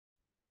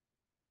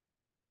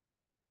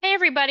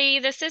everybody,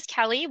 this is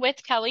Kelly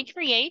with Kelly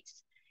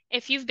Creates.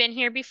 If you've been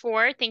here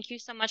before, thank you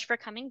so much for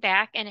coming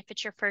back. And if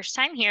it's your first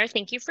time here,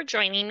 thank you for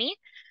joining me.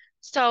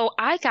 So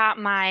I got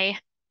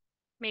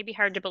maybe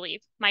hard to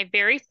believe, my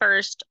very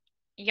first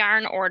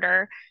yarn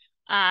order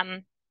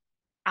um,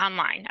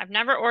 online. I've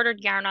never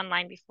ordered yarn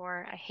online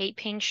before. I hate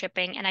paying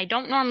shipping, and I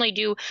don't normally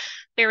do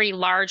very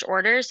large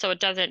orders, so it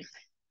doesn't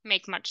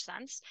make much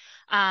sense.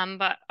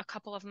 But a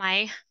couple of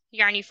my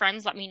yarny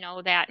friends let me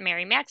know that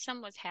Mary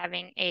Maxim was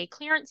having a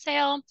clearance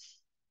sale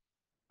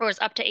or was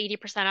up to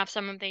 80% off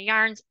some of the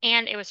yarns,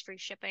 and it was free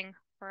shipping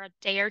for a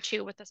day or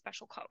two with a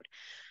special code.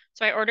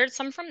 So I ordered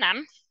some from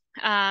them.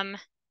 Um,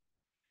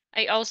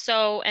 I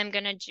also am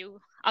gonna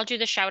I'll do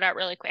the shout out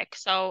really quick.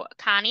 So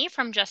Connie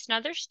from Just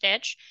Another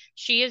Stitch,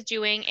 she is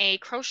doing a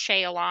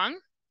crochet along.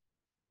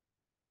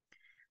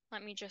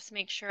 Let me just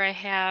make sure I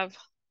have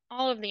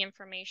all of the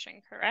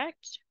information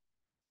correct.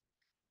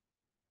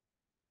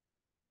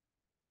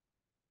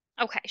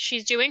 Okay,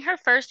 she's doing her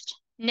first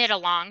knit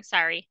along,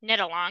 knit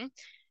along.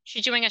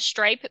 She's doing a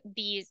stripe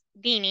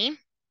beanie.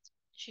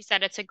 She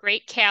said it's a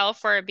great cal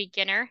for a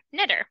beginner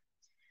knitter.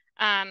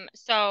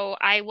 So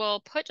I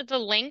will put the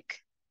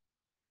link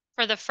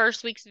for the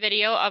first week's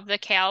video of the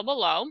cal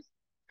below.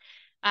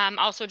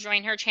 Also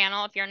join her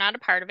channel if you're not a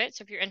part of it.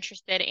 So if you're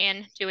interested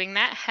in doing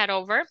that, head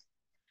over.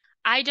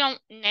 I don't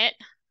knit,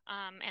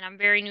 and I'm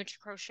very new to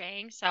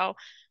crocheting, so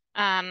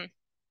um,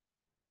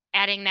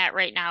 adding that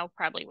right now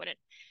probably wouldn't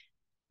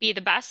be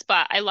the best,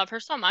 but I love her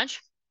so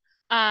much.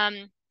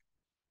 Um,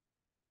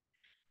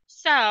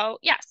 so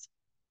yes,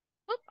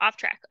 whoop, off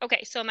track.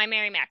 Okay, so my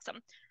Mary Maxim.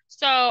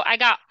 So I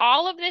got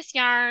all of this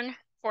yarn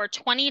for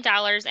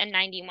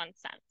 $20.91.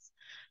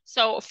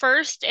 So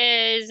first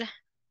is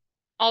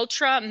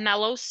Ultra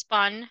Mellow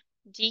Spun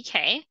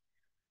DK.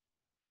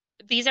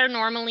 These are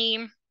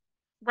normally,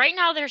 right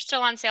now they're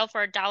still on sale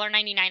for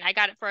 $1.99. I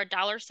got it for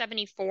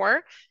 $1.74.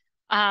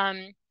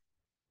 Um,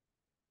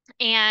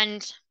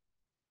 and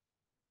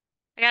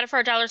I got it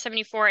for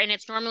 $1.74 and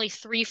it's normally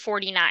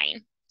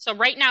 $3.49. So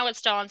right now it's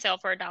still on sale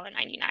for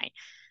 $1.99.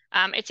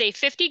 It's a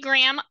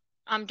 50-gram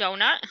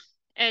donut.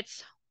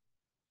 It's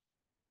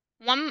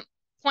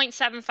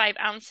 1.75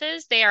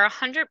 ounces. They're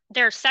 70%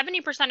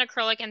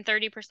 acrylic and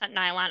 30%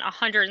 nylon,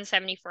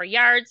 174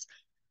 yards,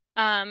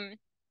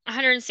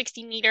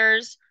 160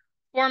 meters,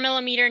 4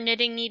 millimeter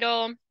knitting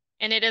needle,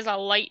 and it is a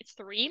light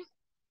 3.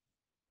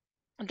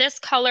 This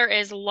color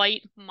is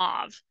light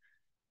mauve.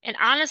 And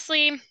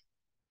honestly,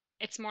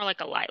 it's more like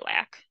a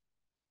lilac,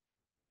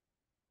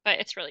 but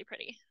it's really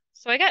pretty.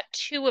 So I got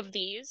 2 of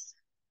these.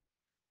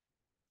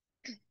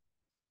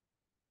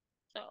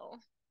 So,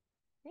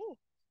 ooh,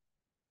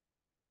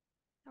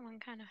 that one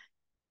kind of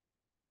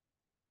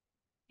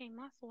came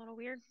off a little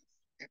weird.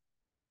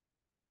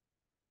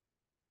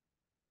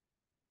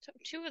 So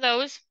 2 of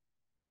those.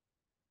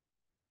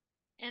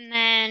 And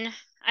then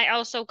I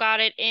also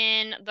got it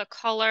in the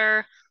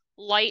color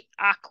light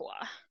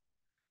aqua.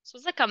 So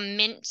it's like a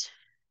mint,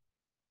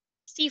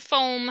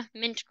 seafoam,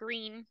 mint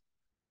green.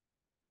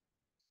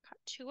 Got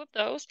 2 of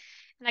those.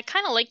 And I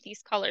kind of like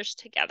these colors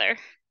together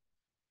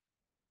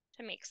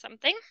to make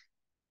something.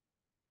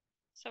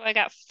 So I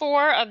got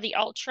 4 of the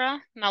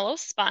Ultra Mellow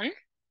Spun.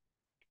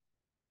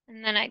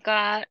 And then I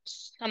got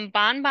some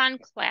Bonbon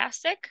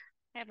Classic.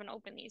 I haven't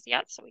opened these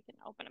yet, so we can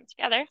open them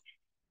together.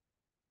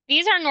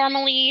 These are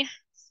normally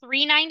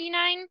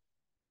 $3.99.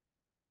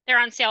 They're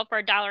on sale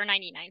for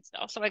 $1.99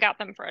 still, so I got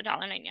them for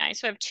 $1.99.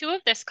 So I have 2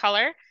 of this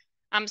color.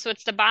 So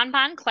it's the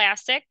Bonbon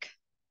Classic,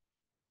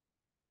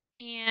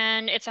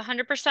 and it's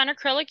 100%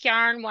 acrylic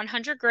yarn,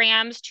 100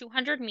 grams,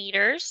 200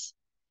 meters.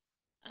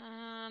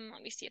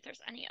 Let me see if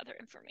there's any other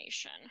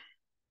information.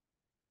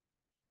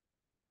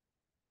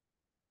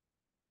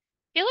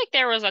 I feel like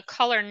there was a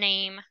color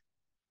name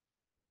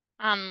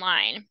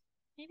online.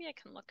 Maybe I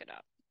can look it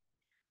up.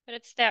 But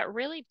it's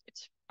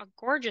a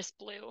gorgeous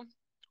blue.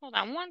 Hold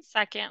on one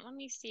second. Let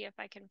me see if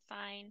I can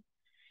find.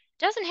 It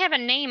doesn't have a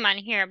name on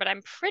here, but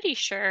I'm pretty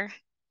sure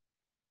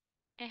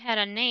it had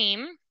a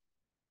name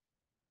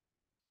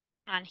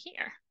on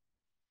here.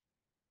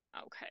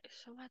 Okay,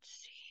 so let's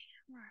see.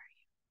 Where are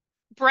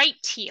you? Bright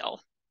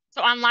teal.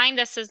 So online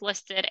this is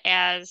listed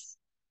as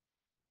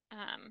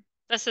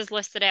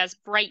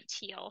bright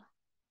teal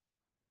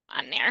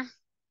on there.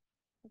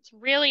 It's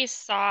really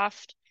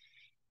soft.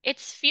 It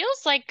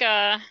feels like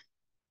it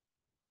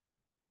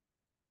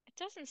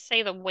doesn't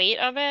say the weight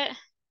of it.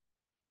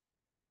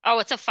 Oh,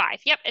 it's a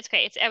 5. Yep, it's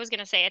okay. I was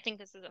gonna say, I think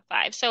this is a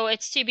 5. So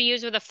it's to be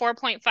used with a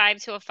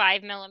 4.5 to a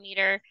 5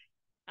 millimeter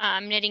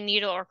knitting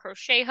needle or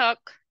crochet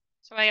hook.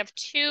 So I have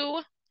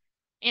 2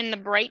 in the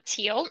bright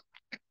teal.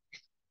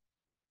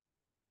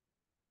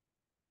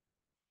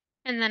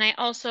 And then I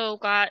also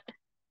got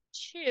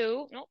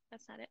 2, nope,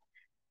 that's not it.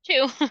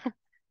 2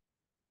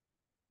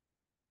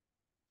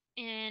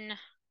 in,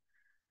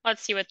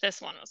 let's see what this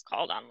one was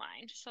called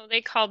online. So they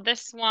called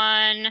this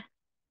one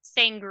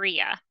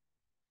Sangria.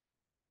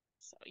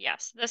 So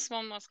yes, this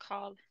one was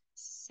called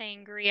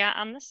Sangria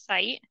on the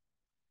site.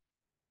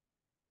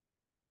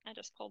 I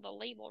just pulled the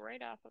label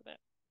right off of it.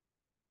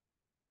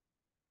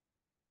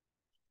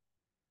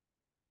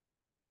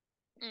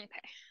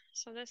 Okay,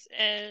 so this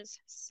is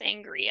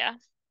Sangria.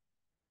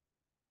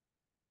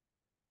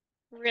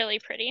 Really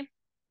pretty.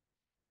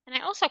 And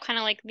I also kind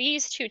of like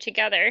these two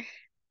together.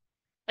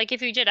 Like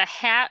if you did a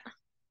hat,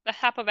 the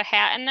top of a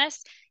hat in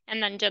this,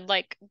 and then did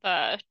like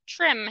the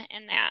trim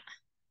in that,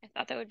 I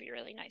thought that would be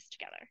really nice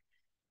together.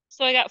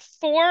 So I got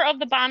four of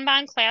the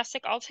Bonbon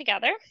Classic all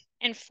together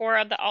and four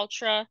of the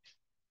Ultra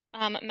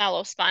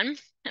Mellow Spun.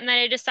 And then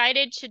I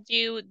decided to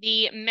do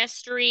the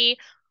Mystery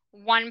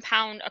 1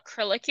 pound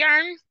acrylic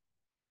yarn.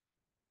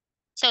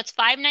 So it's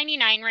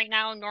 $5.99 right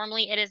now.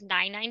 Normally it is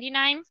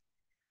 $9.99.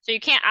 So you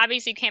can't,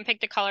 obviously you can't pick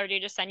the color. They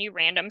just send you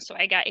random. So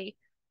I got a,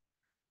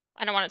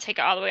 I don't want to take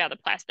it all the way out of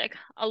the plastic,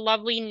 a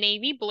lovely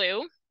navy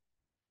blue.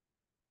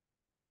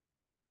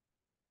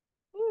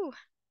 Ooh,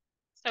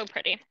 so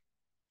pretty.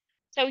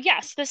 So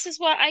yes, this is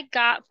what I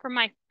got for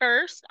my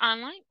first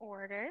online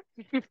order.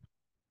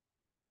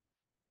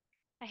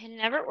 I had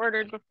never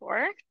ordered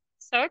before.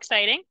 So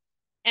exciting.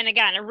 And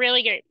again, a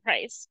really great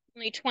price.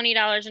 Only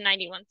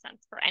 $20.91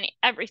 for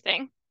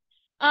everything.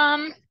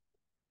 I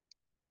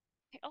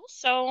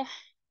also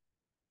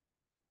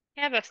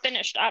have a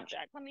finished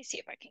object. Let me see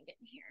if I can get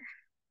in here.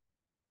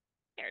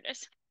 There it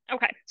is.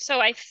 Okay, so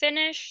I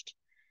finished.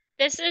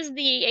 This is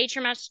the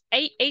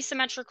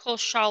asymmetrical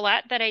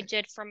shawlette that I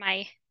did for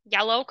my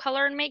yellow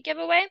color and make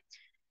giveaway.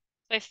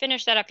 So I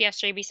finished that up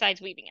yesterday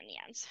besides weaving in the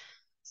ends.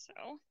 So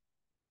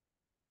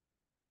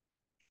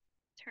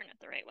turn it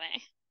the right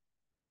way.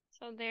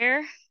 So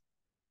there,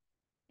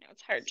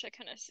 it's hard to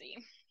kind of see.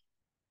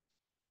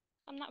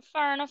 I'm not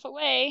far enough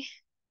away.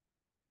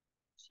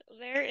 So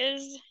there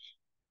is,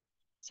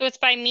 so it's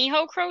by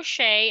Mijo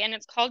Crochet and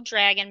it's called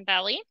Dragon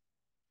Belly.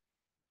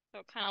 So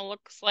it kind of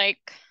looks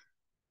like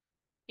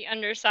the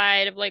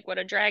underside of like what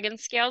a dragon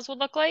scales would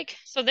look like.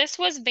 So this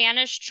was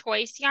Vanish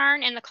Choice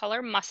yarn in the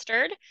color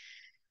mustard.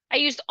 I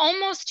used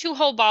almost two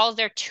whole balls.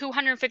 They're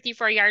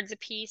 254 yards a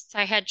piece.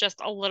 I had just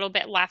a little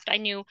bit left. I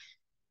knew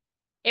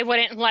it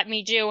wouldn't let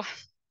me do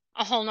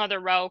a whole nother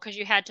row because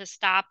you had to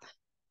stop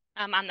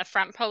on the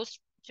front post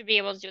to be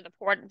able to do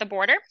the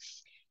border.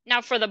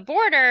 Now for the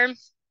border,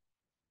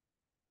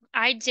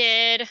 I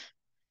did,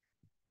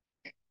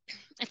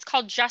 it's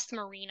called Just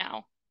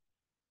Merino,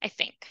 I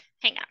think.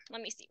 Hang on,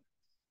 let me see.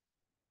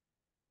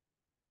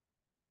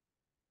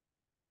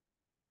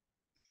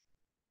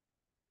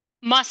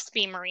 Must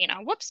Be Merino.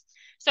 Whoops.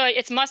 So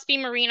it's Must Be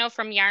Merino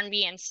from Yarn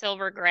Bee in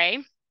silver gray.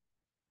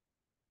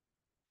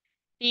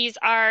 These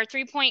are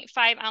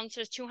 3.5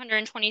 ounces,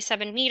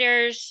 227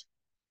 meters,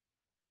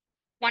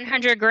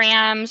 100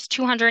 grams,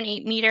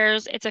 208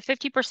 meters. It's a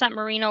 50%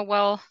 merino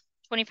wool,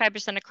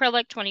 25%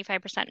 acrylic,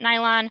 25%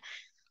 nylon,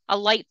 a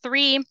light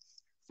 3,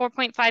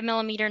 4.5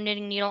 millimeter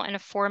knitting needle, and a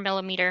 4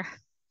 millimeter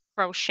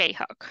crochet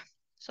hook.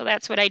 So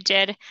that's what I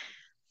did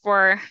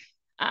for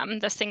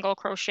the single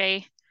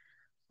crochet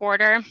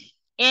border.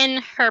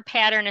 In her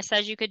pattern, it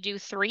says you could do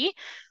 3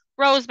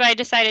 rows, but I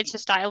decided to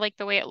style like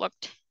the way it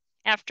looked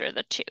after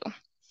the 2.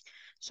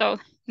 So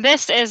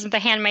this is the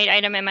handmade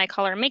item in my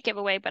color make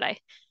giveaway, but I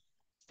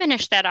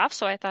finished that off,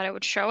 so I thought I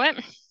would show it.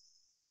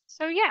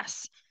 So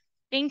yes,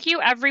 thank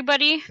you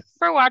everybody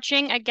for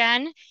watching.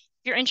 Again, if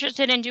you're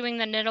interested in doing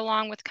the knit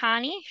along with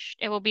Connie,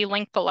 it will be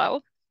linked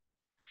below.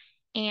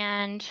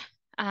 And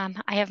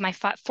I have my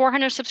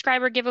 400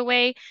 subscriber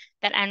giveaway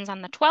that ends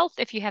on the 12th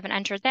if you haven't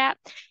entered that.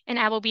 And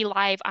I will be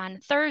live on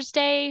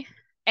Thursday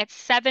at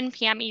 7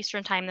 p.m.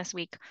 Eastern time this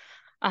week.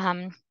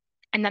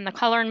 And then the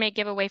color and make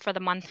giveaway for the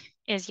month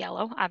is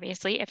yellow,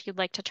 obviously, if you'd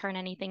like to turn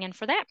anything in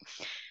for that.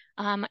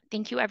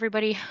 Thank you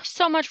everybody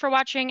so much for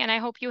watching, and I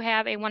hope you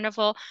have a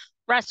wonderful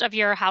rest of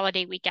your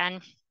holiday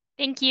weekend.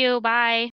 Thank you. Bye.